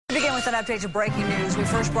We begin with an update to breaking news. We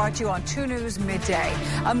first brought you on 2 News midday.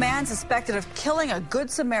 A man suspected of killing a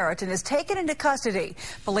Good Samaritan is taken into custody.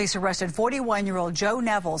 Police arrested 41-year-old Joe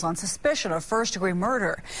Nevels on suspicion of first-degree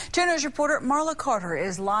murder. 2 News reporter Marla Carter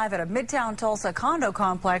is live at a Midtown Tulsa condo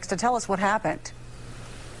complex to tell us what happened.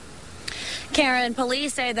 Karen,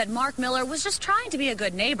 police say that Mark Miller was just trying to be a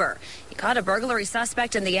good neighbor. He caught a burglary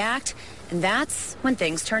suspect in the act, and that's when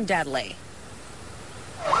things turned deadly.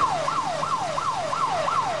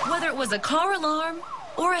 Whether it was a car alarm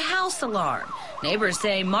or a house alarm, neighbors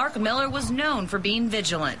say Mark Miller was known for being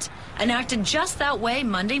vigilant and acted just that way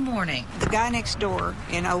Monday morning. The guy next door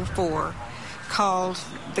in 04 called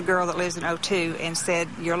the girl that lives in 02 and said,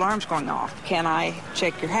 "Your alarm's going off. Can I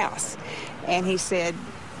check your house?" And he said,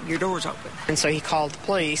 "Your door's open." And so he called the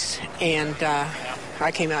police, and I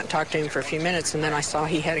came out and talked to him for a few minutes, and then I saw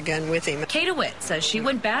he had a gun with him. Kate DeWitt says she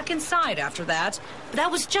went back inside after that, but that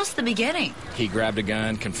was just the beginning. He grabbed a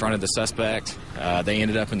gun, confronted the suspect. They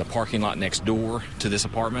ended up in the parking lot next door to this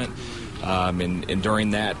apartment. And during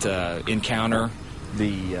that encounter,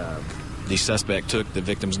 the suspect took the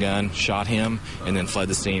victim's gun, shot him, and then fled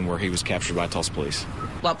the scene where he was captured by Tulsa police.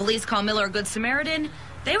 While police call Miller a Good Samaritan,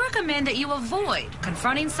 they recommend that you avoid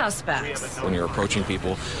confronting suspects. When you're approaching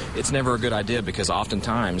people, it's never a good idea because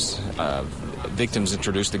oftentimes victims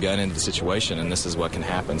introduce the gun into the situation, and this is what can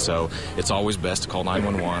happen. So it's always best to call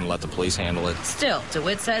 911, let the police handle it. Still,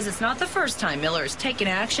 DeWitt says it's not the first time Miller has taken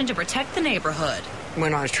action to protect the neighborhood.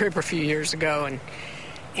 Went on a trip a few years ago,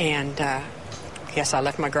 and yes, I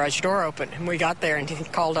left my garage door open. And we got there, and he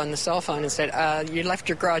called on the cell phone and said, "You left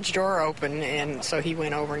your garage door open," and so he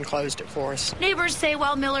went over and closed it for us. Neighbors say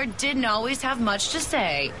while Miller didn't always have much to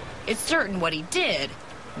say, it's certain what he did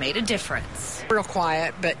made a difference. Real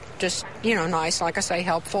quiet, but just, nice, like I say,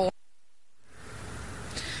 helpful.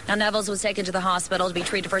 Now, Nevels was taken to the hospital to be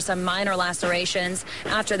treated for some minor lacerations.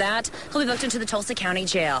 After that, he'll be booked into the Tulsa County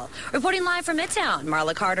Jail. Reporting live from Midtown,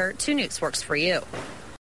 Marla Carter, 2 News works for you.